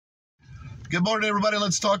Good morning, everybody.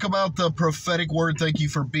 Let's talk about the prophetic word. Thank you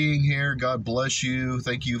for being here. God bless you.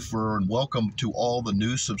 Thank you for and welcome to all the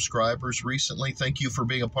new subscribers recently. Thank you for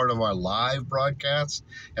being a part of our live broadcast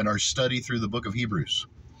and our study through the book of Hebrews.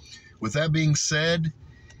 With that being said,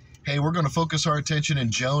 hey, we're going to focus our attention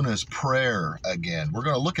in Jonah's prayer again. We're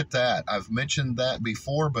going to look at that. I've mentioned that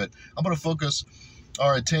before, but I'm going to focus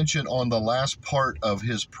our attention on the last part of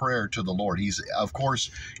his prayer to the Lord. He's, of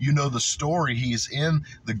course, you know the story. He's in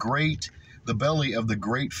the belly of the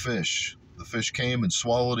great fish. The fish came and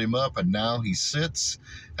swallowed him up, and now he sits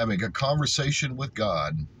having a conversation with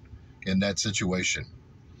God in that situation.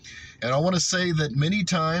 And I want to say that many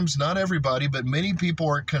times, not everybody, but many people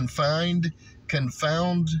are confounded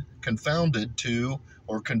to,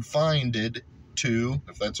 or confined to,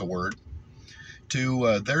 if that's a word,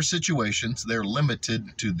 to their situations. They're limited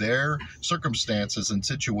to their circumstances and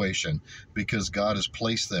situation because God has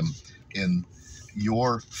placed them in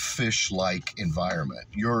your fish-like environment,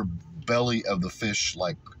 your belly of the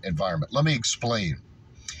fish-like environment. Let me explain.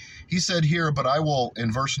 He said here, but I will,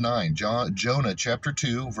 in verse 9, Jonah chapter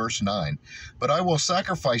 2, verse 9, but I will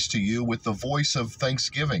sacrifice to you with the voice of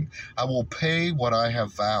thanksgiving. I will pay what I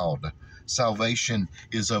have vowed. Salvation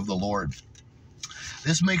is of the Lord.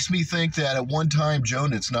 This makes me think that at one time,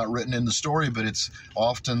 Jonah, it's not written in the story, but it's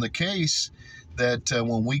often the case that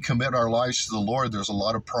when we commit our lives to the Lord, there's a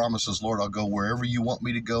lot of promises. Lord, I'll go wherever you want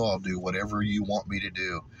me to go. I'll do whatever you want me to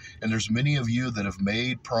do. And there's many of you that have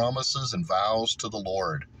made promises and vows to the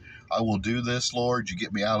Lord. I will do this, Lord. You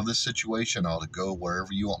get me out of this situation. I'll go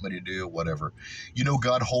wherever you want me to do, whatever. You know,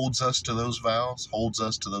 God holds us to those vows, holds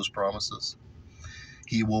us to those promises.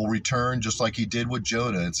 He will return just like he did with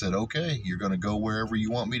Jonah and said, okay, you're going to go wherever you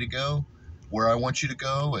want me to go, where I want you to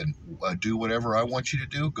go, and do whatever I want you to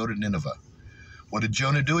do. Go to Nineveh. What did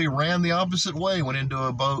Jonah do? He ran the opposite way, went into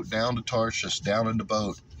a boat, down to Tarshish, down in the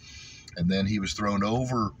boat, and then he was thrown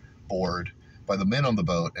overboard by the men on the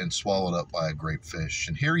boat and swallowed up by a great fish.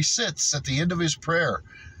 And here he sits at the end of his prayer,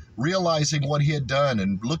 realizing what he had done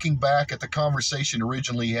and looking back at the conversation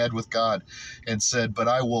originally he had with God and said, but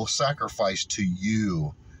I will sacrifice to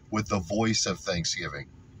you with the voice of thanksgiving.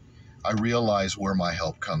 I realize where my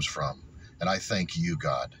help comes from, and I thank you,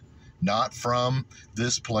 God. Not from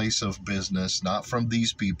this place of business, not from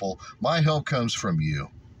these people. My help comes from you.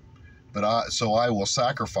 So I will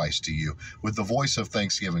sacrifice to you with the voice of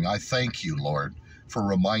thanksgiving. I thank you, Lord, for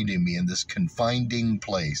reminding me in this confining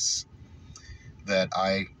place that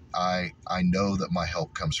I know that my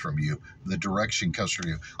help comes from you. The direction comes from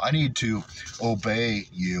you. I need to obey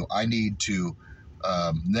you. I need to,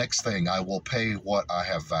 next thing, I will pay what I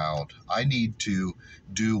have vowed. I need to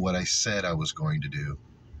do what I said I was going to do.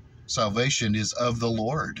 Salvation is of the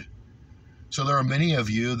Lord. So there are many of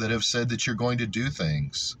you that have said that you're going to do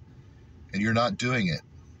things and you're not doing it.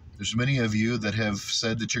 There's many of you that have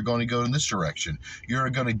said that you're going to go in this direction. You're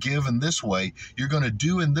going to give in this way. You're going to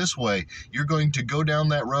do in this way. You're going to go down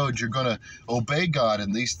that road. You're going to obey God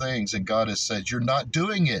in these things. And God has said, you're not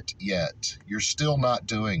doing it yet. You're still not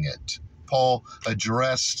doing it. Paul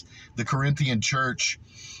addressed the Corinthian church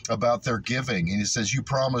about their giving. And he says, you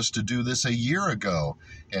promised to do this a year ago,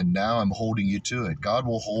 and now I'm holding you to it. God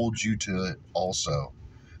will hold you to it also.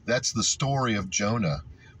 That's the story of Jonah,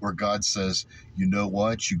 where God says, you know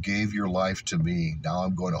what? You gave your life to me. Now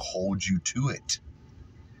I'm going to hold you to it.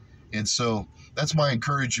 And so that's my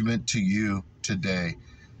encouragement to you today.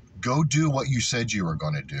 Go do what you said you were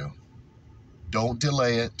going to do. Don't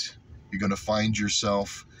delay it. You're going to find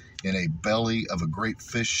yourself in a belly of a great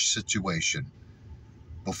fish situation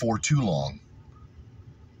before too long,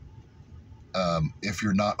 if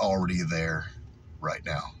you're not already there right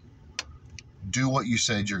now. Do what you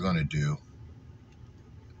said you're going to do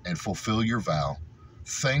and fulfill your vow.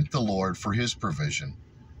 Thank the Lord for his provision,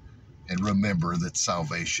 and remember that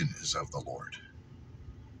salvation is of the Lord.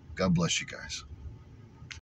 God bless you guys.